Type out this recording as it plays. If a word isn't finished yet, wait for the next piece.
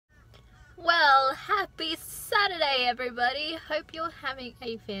Well, happy Saturday, everybody. Hope you're having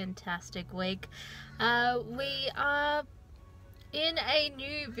a fantastic week. We are in a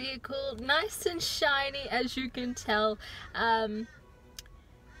new vehicle, nice and shiny, as you can tell.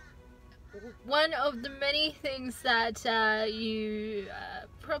 One of the many things that you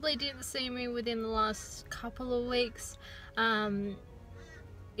probably didn't see me within the last couple of weeks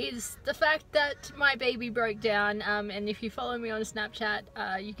is the fact that my baby broke down, and if you follow me on Snapchat,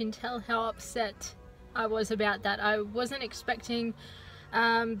 you can tell how upset I was about that. I wasn't expecting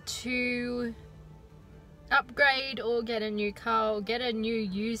to upgrade or get a new car or get a new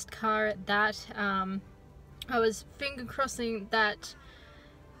used car at that. I was finger crossing that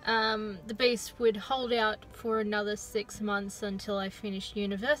the beast would hold out for another 6 months until I finished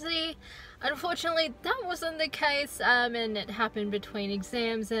university. Unfortunately, that wasn't the case, and it happened between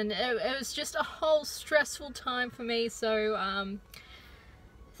exams, and it was just a whole stressful time for me. So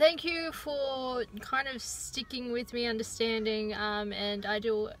thank you for kind of sticking with me, understanding, and I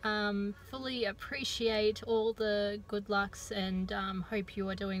do fully appreciate all the good lucks, and hope you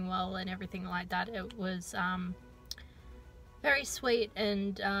are doing well and everything like that. It was very sweet,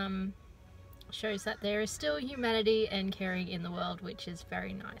 and shows that there is still humanity and caring in the world, which is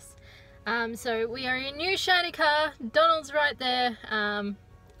very nice. So we are in a new shiny car. Donald's right there.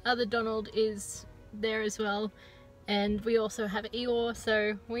 Other Donald is there as well, and we also have Eeyore,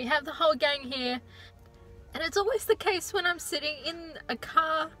 so we have the whole gang here. And it's always the case when I'm sitting in a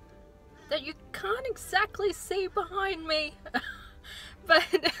car that you can't exactly see behind me. But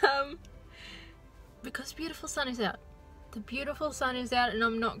because beautiful sun is out. The beautiful sun is out, and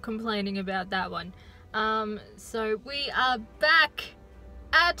I'm not complaining about that one. So we are back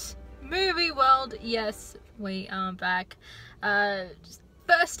at Movie World. Yes, we are back.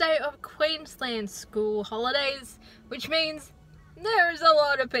 First day of Queensland school holidays, which means there is a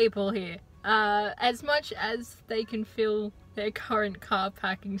lot of people here. As much as they can fill their current car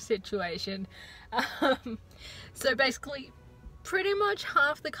parking situation. So basically, pretty much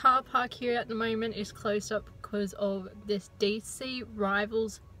half the car park here at the moment is closed up because of this DC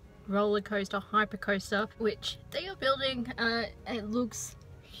Rivals roller coaster, hypercoaster, which they are building. It looks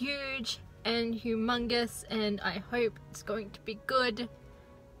huge and humongous, and I hope it's going to be good,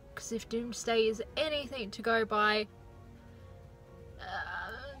 because if Doomsday is anything to go by,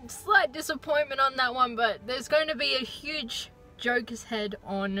 slight disappointment on that one, but there's going to be a huge Joker's head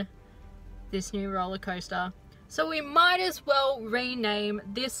on this new roller coaster. So we might as well rename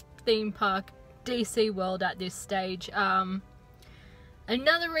this theme park DC World at this stage.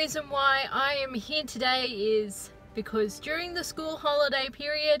 Another reason why I am here today is because during the school holiday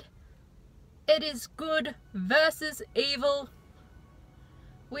period, it is good versus evil.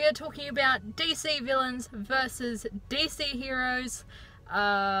 We are talking about DC villains versus DC heroes.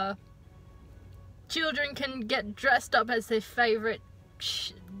 Children can get dressed up as their favorite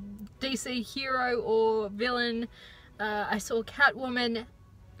DC hero or villain. I saw Catwoman,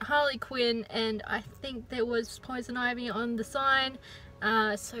 Harley Quinn, and I think there was Poison Ivy on the sign.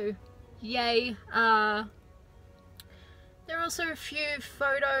 So yay. There are also a few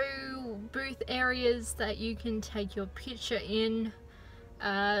photo booth areas that you can take your picture in.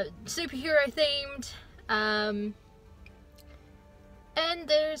 Superhero themed. And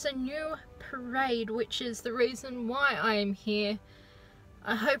there's a new parade, which is the reason why I am here.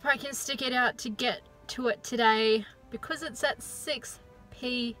 I hope I can stick it out to get to it today, because it's at 6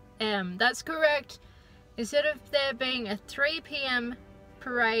 p.m. That's correct. Instead of there being a 3 p.m.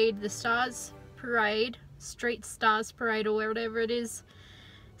 parade, the Stars Parade, Street Stars Parade, or whatever it is,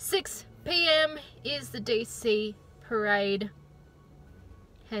 6 p.m. is the DC Parade.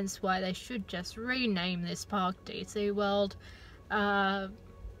 Hence why they should just rename this park DC World,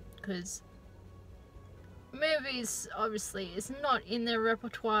 because movies obviously is not in their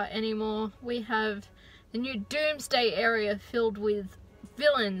repertoire anymore. We have the new Doomsday area filled with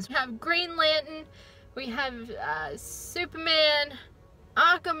villains. We have Green Lantern, we have Superman,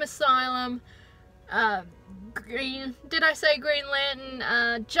 Arkham Asylum, did I say Green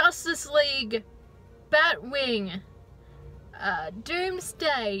Lantern? Justice League, Batwing,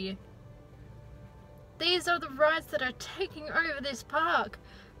 Doomsday. These are the rides that are taking over this park.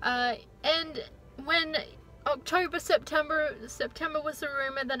 And when September was the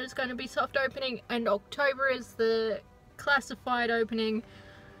rumor that it's going to be soft opening, and October is the classified opening,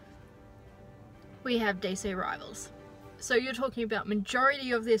 we have DC Rivals. So you're talking about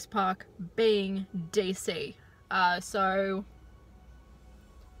majority of this park being DC. So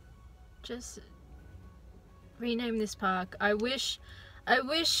just rename this park. I wish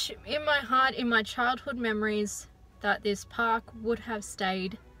in my heart, in my childhood memories, that this park would have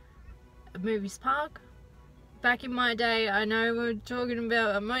stayed movies park. Back in my day, I know we're talking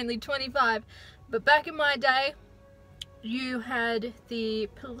about, I'm only 25, but back in my day, you had the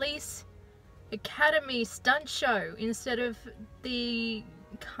police academy stunt show instead of the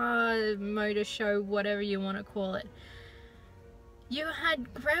car motor show, whatever you want to call it. You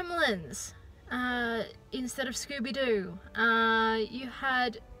had Gremlins instead of Scooby-Doo. You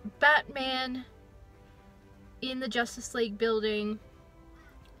had Batman in the Justice League building.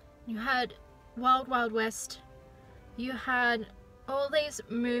 You had Wild Wild West. You had all these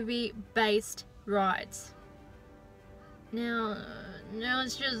movie-based rides. Now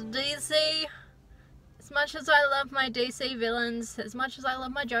it's just DC. As much as I love my DC villains, as much as I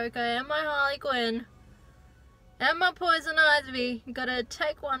love my Joker and my Harley Quinn and my Poison Ivy, gotta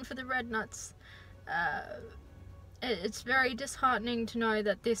take one for the red nuts. It's very disheartening to know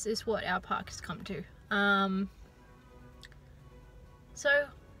that this is what our park has come to. So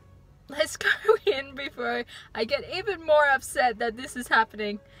let's go in before I get even more upset that this is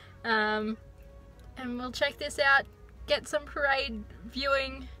happening. And we'll check this out, get some parade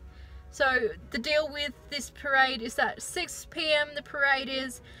viewing. So the deal with this parade is that 6 PM the parade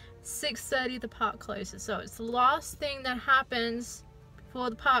is, 6:30 the park closes. So it's the last thing that happens before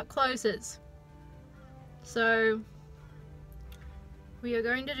the park closes. So we are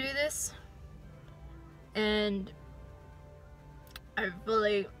going to do this, and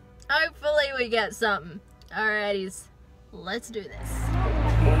hopefully we get something. Alrighties, let's do this.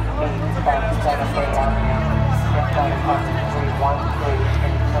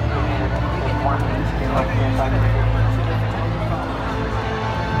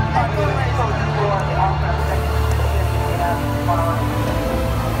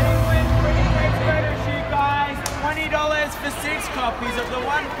 $20 for 6 copies of the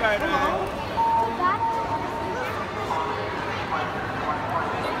one photo.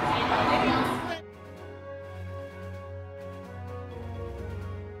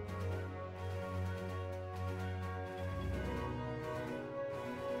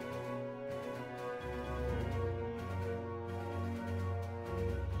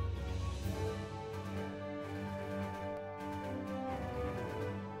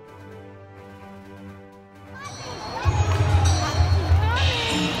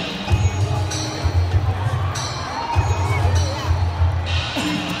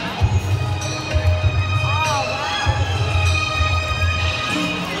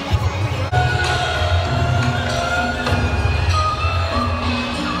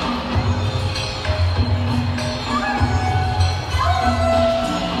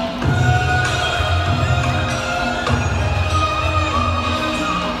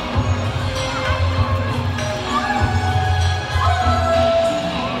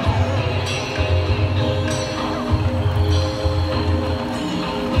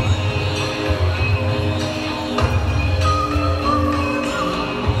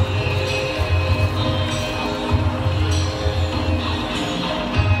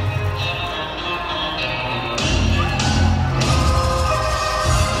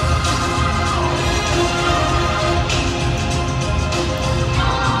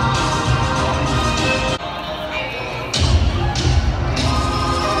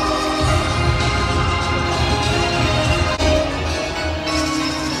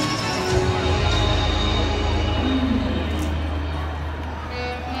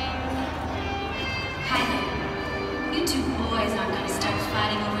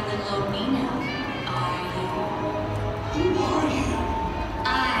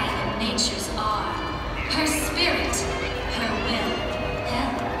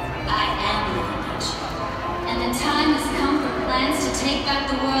 Take back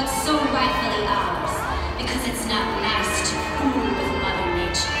the world so rightfully ours, because it's not nice to fool with Mother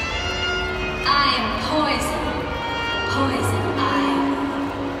Nature. I am poison, poison ivy.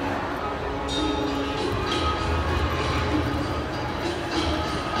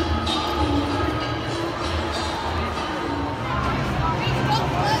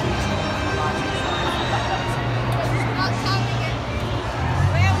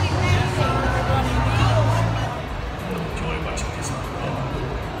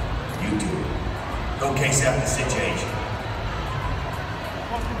 Go case out the situation.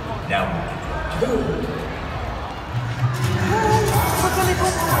 Now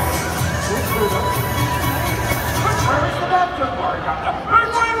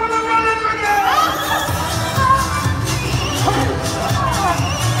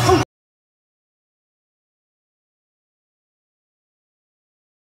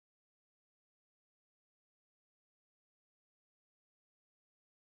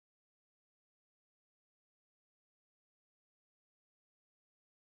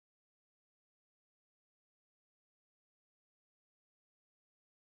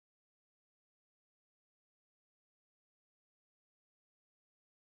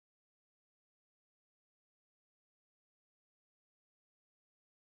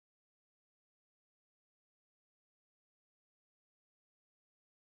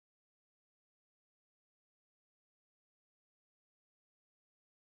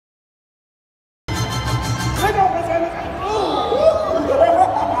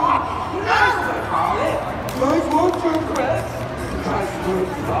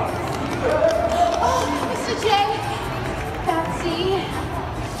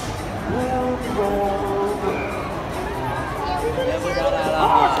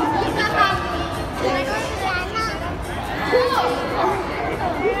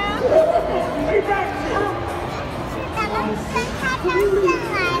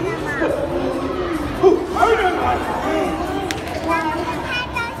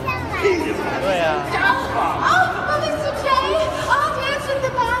对呀。Oh, Mr. J, I'll dance with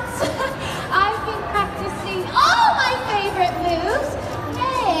the bats. I've been practicing all my favorite moves,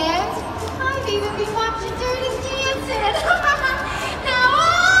 and I've even been watching Dirty Dancing. Now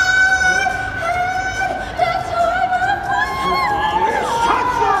that's horrible. Shut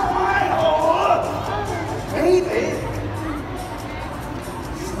your mind hole! Baby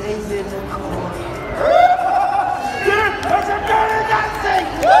stays in the corner. There's a dirty dancing!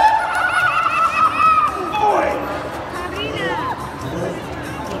 Boy!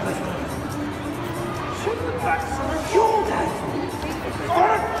 Shouldn't back some of your dancing. Mr.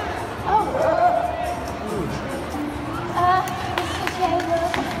 J,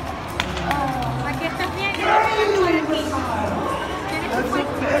 look. That's a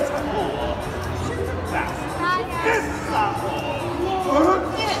metaphor. That's this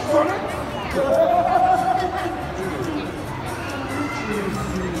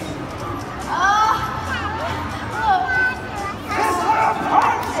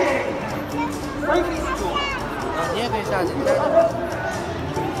你也可以下去，你带着。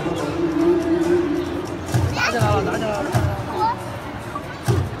拿起来了，拿起来了。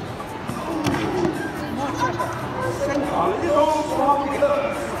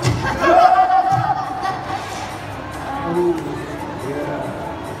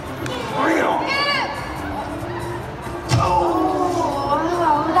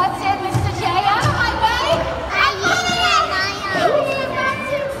Oh, that's it, Mr. J. Out of my way.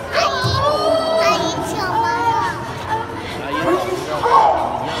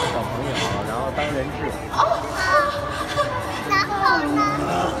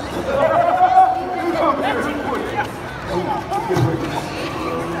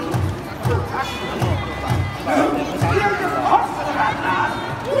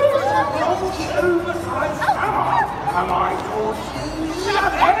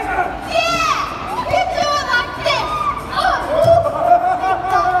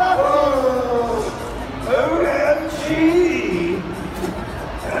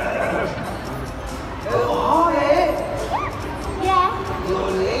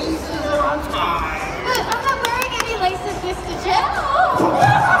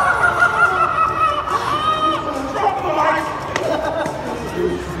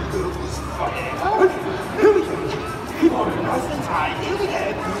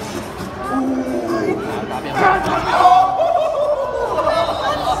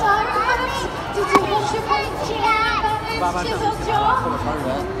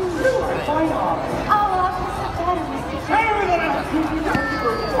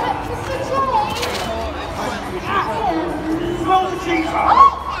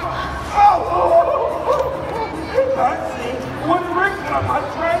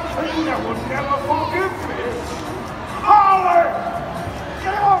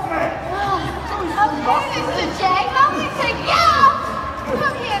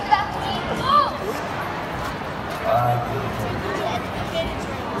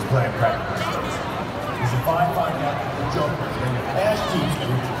 Playing practice. He's a fine guy, a joker, and a past teacher,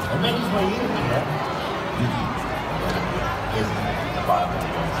 and made his way in here. Isn't it? The bottom of the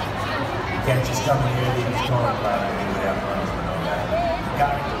ocean. You can't just come in here and leave his corner planet and without punishment on that. You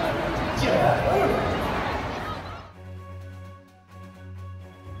got it? Yeah.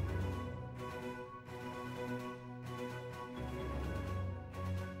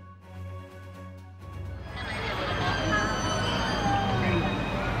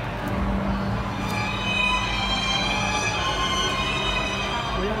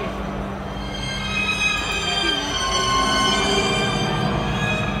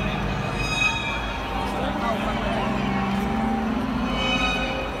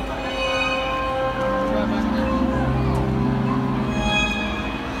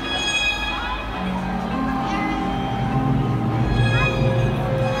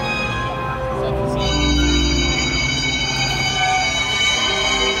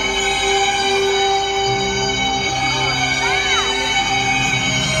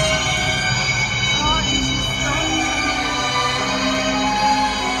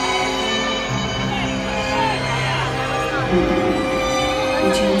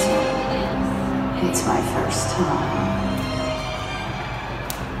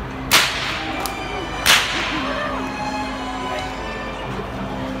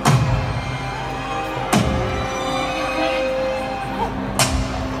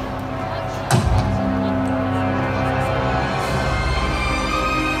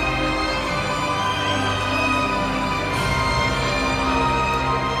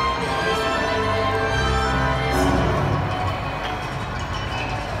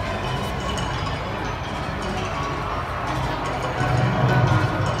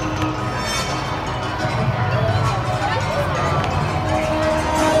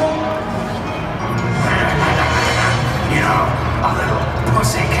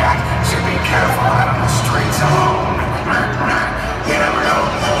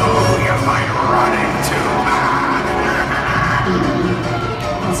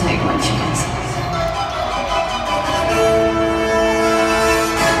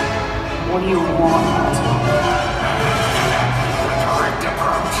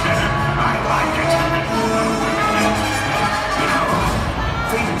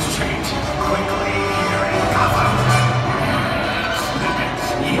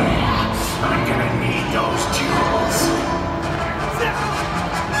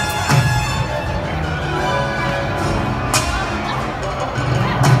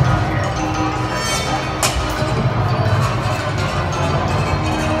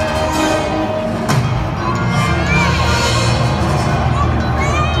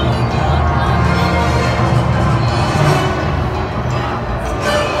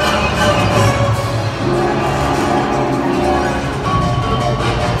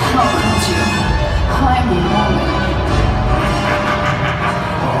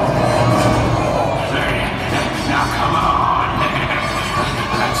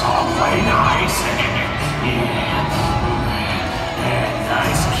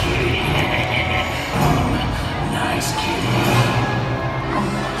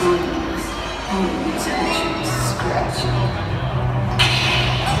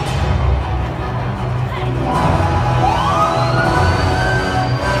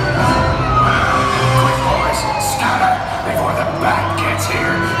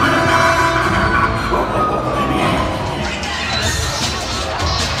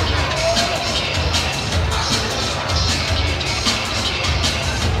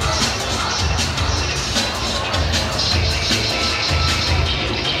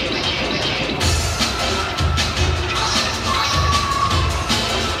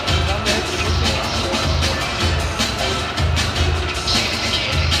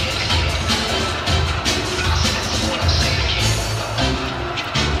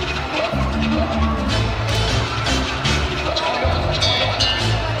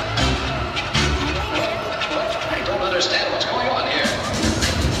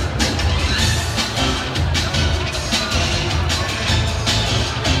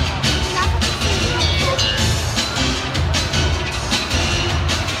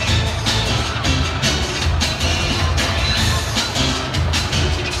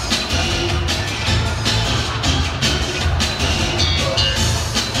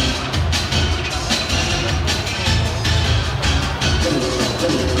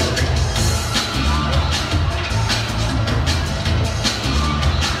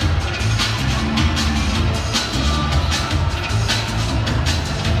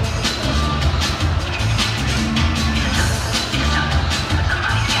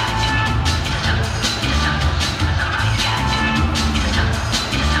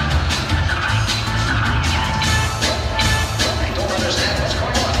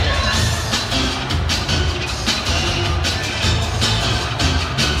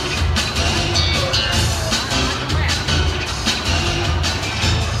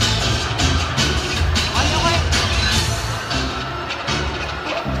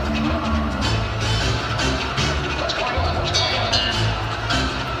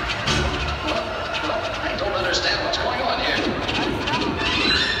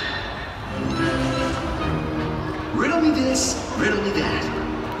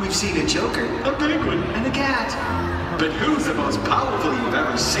 seen a Joker, a penguin, and a cat. But who's the most powerful you've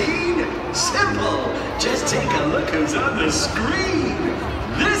ever seen? Simple. Just take a look who's on the screen.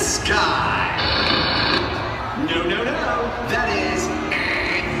 This guy. No, no, no. That is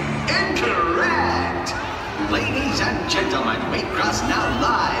incorrect. Ladies and gentlemen, Waycross now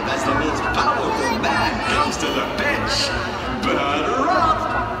live as the most powerful man comes to the bench. Batter up.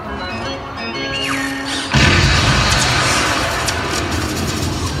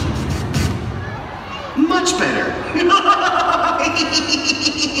 Much better.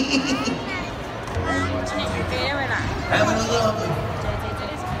 Having a lovely.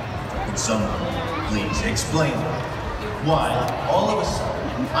 Can someone please explain why all of a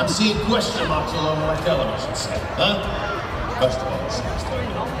sudden I'm seeing question marks all over my television set, huh? First of all, it seems to be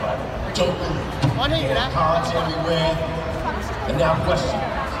don't believe. Cards everywhere. And now question.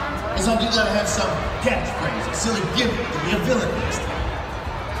 It's like you gotta have some catchphrase or silly gimmick to be a villain next time.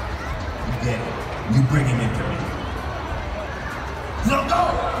 You get it. You bring him into me. No,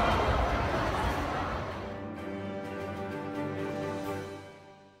 go!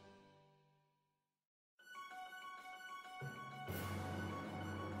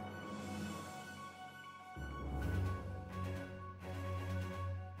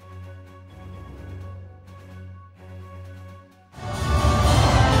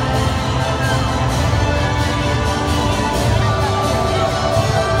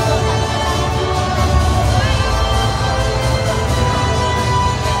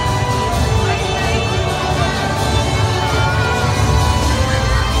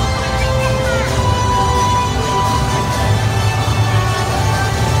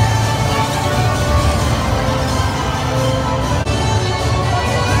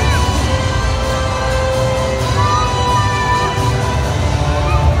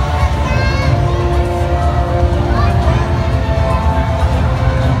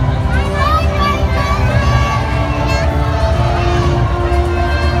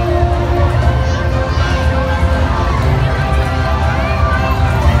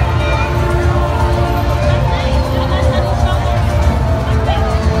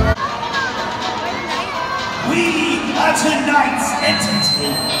 Tonight's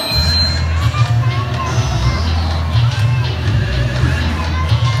entertainment.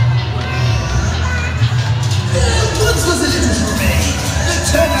 Once was a little charade that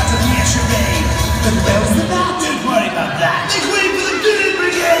turned out to be a charade. But where was the bat? Don't worry about that. Make way for the villain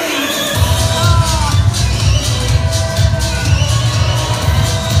brigade!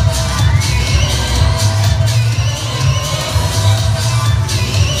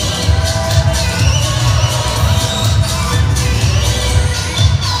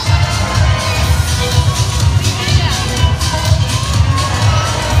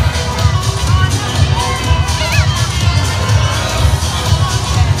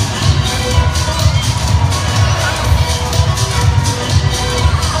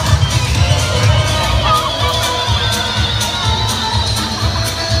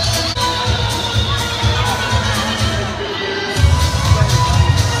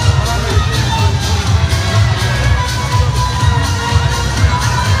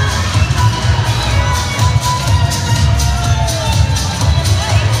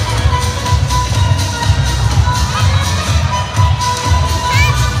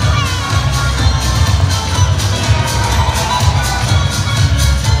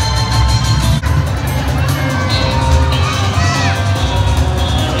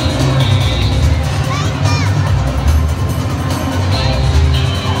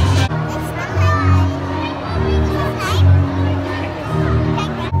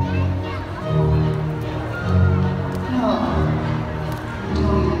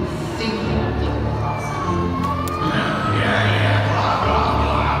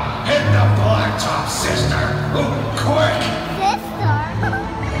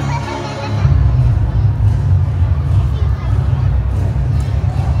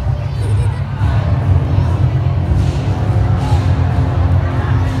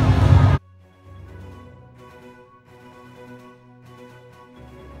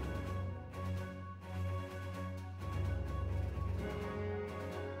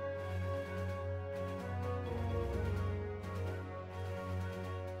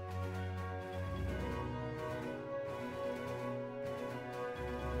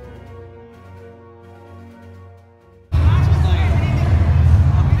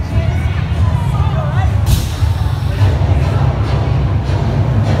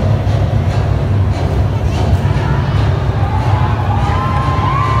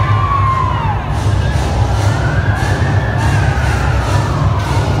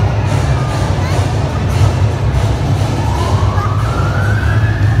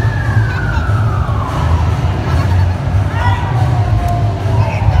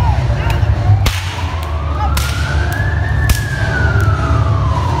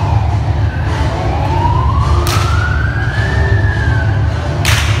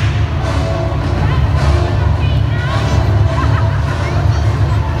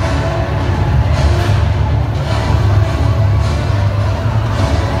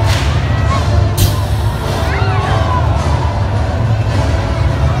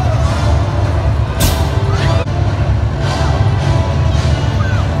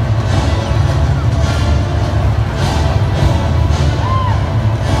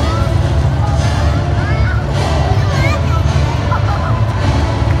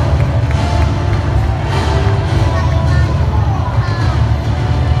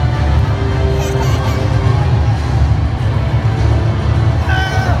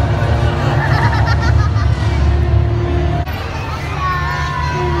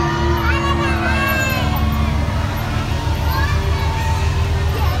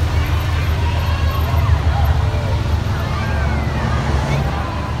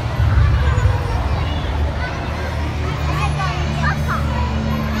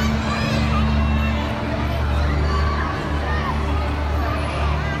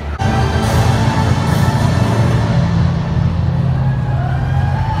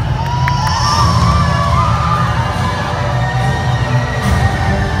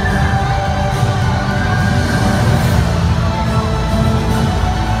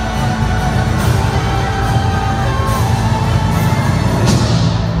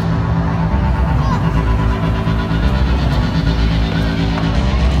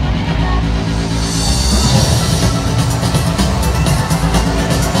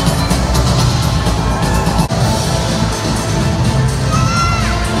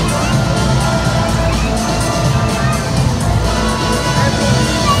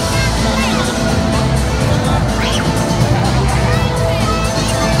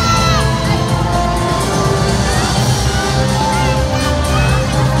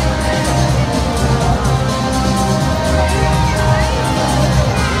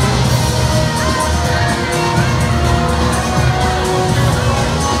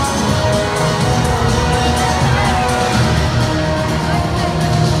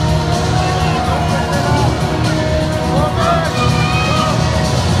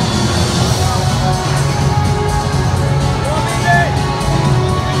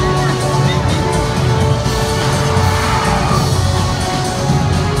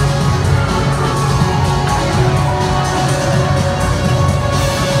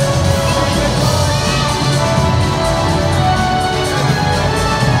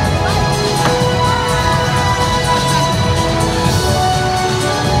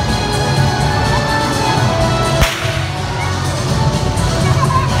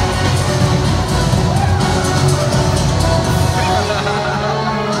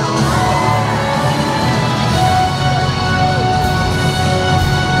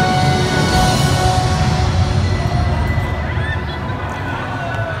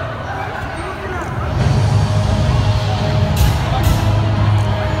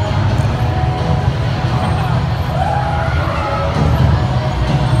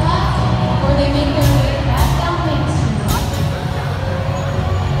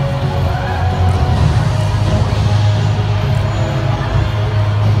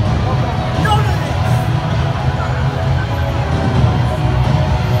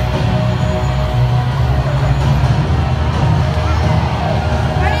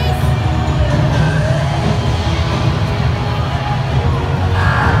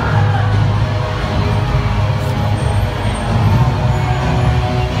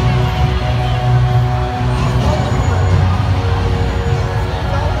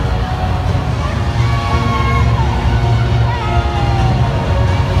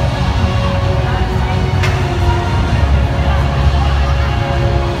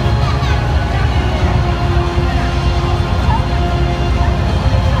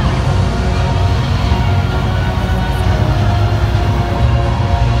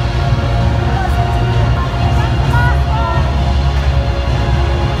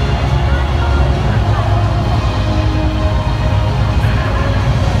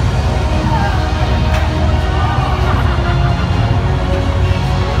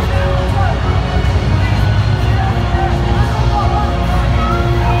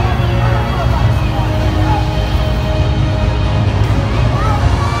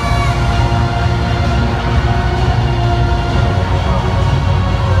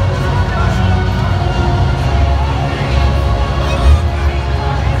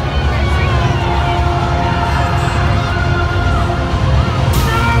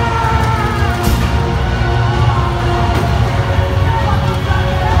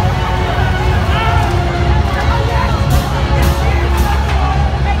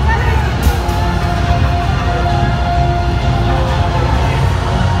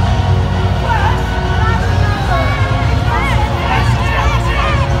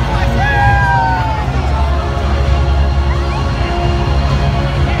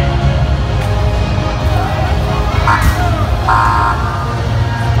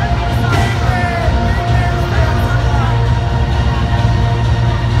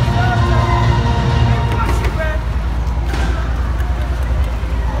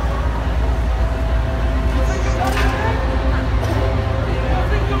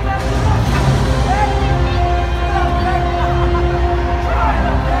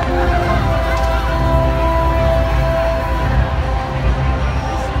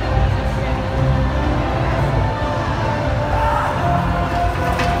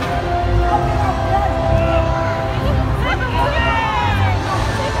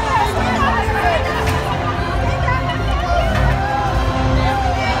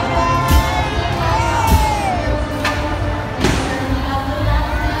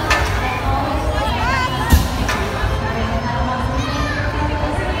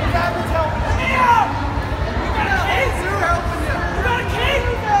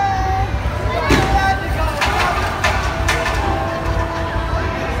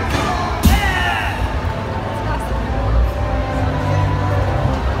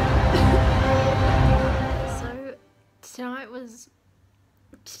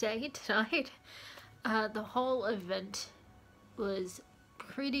 day tonight. The whole event was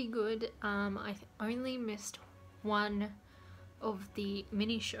pretty good. I only missed one of the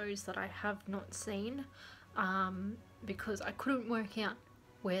mini shows that I have not seen because I couldn't work out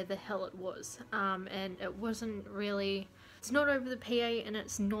where the hell it was, and it wasn't really, it's not over the PA and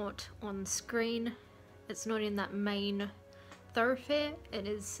it's not on the screen, it's not in that main thoroughfare. It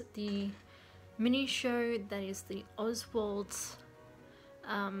is the mini show that is the Oswald's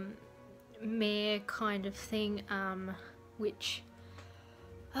mayor kind of thing, which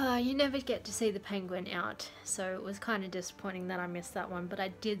you never get to see the penguin out, so it was kind of disappointing that I missed that one, but I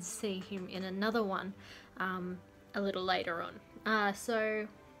did see him in another one a little later on. So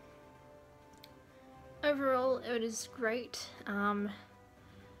overall it is great.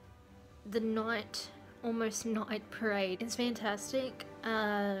 The almost night parade is fantastic.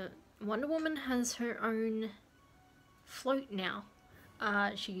 Wonder Woman has her own float now.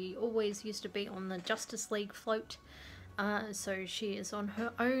 She always used to be on the Justice League float, so she is on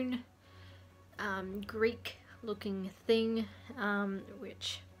her own Greek looking thing,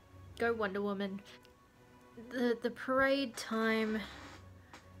 which, go Wonder Woman. The parade time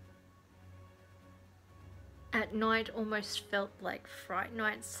at night almost felt like Fright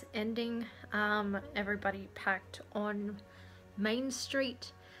Night's ending. Everybody packed on Main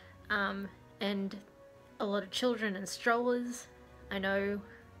Street, and a lot of children and strollers. I know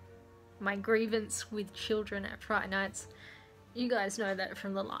my grievance with children at Fright Nights. You guys know that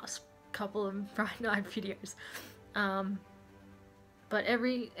from the last couple of Fright Night videos. But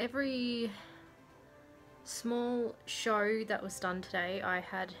every small show that was done today, I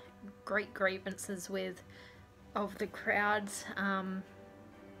had great grievances with, of the crowds.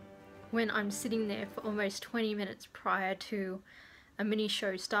 When I'm sitting there for almost 20 minutes prior to a mini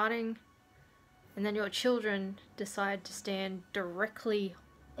show starting, and then your children decide to stand directly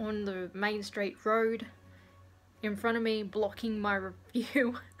on the Main Street Road in front of me, blocking my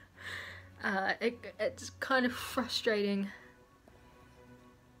review. It's kind of frustrating,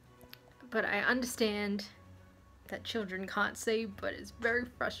 but I understand that children can't see, but it's very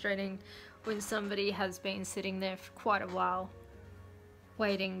frustrating when somebody has been sitting there for quite a while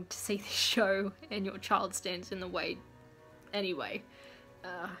waiting to see the show and your child stands in the way anyway.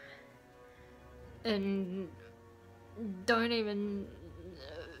 And don't even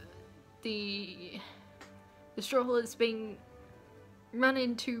the strollers being run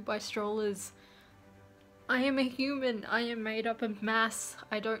into by strollers. I am a human. I am made up of mass.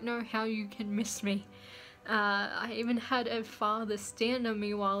 I don't know how you can miss me. I even had a father stand on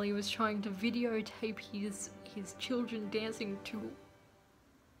me while he was trying to videotape his children dancing to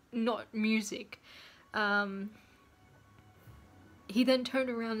not music. He then turned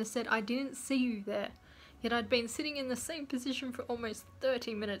around and said, "I didn't see you there." Yet I'd been sitting in the same position for almost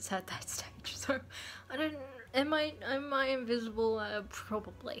 30 minutes at that stage. So I don't, am I invisible?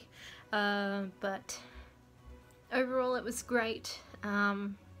 Probably. But overall it was great.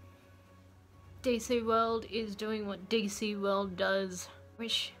 DC World is doing what DC World does.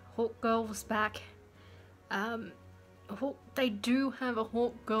 Wish Hawk Girl was back. They do have a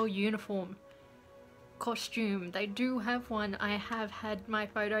Hawk Girl uniform costume. They do have one. I have had my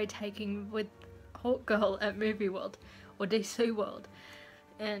photo taken with Hawk Girl at Movie World or DC World,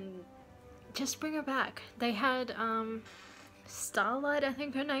 and just bring her back. They had Starlight, I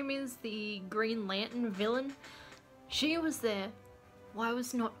think her name is, the Green Lantern villain. She was there. Why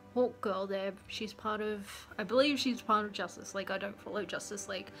was not Hawk Girl there? She's part of, I believe she's part of Justice League. I don't follow Justice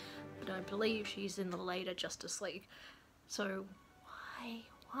League, but I believe she's in the later Justice League. So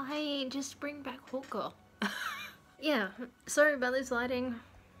why just bring back Hawk Girl? Yeah, sorry about this lighting.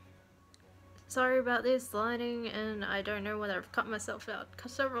 Sorry about this lighting, and I don't know whether I've cut myself out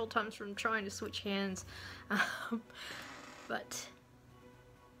several times from trying to switch hands. But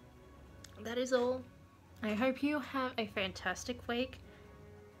that is all. I hope you have a fantastic week.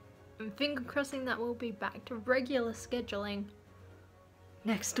 I'm finger crossing that we'll be back to regular scheduling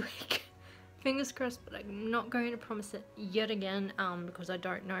next week. Fingers crossed, but I'm not going to promise it yet again, because I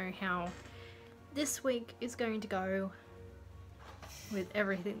don't know how this week is going to go with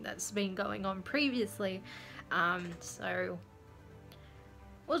everything that's been going on previously. So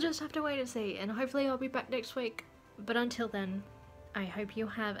we'll just have to wait and see, and hopefully I'll be back next week. But until then, I hope you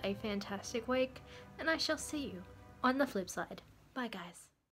have a fantastic week, and I shall see you on the flip side. Bye guys.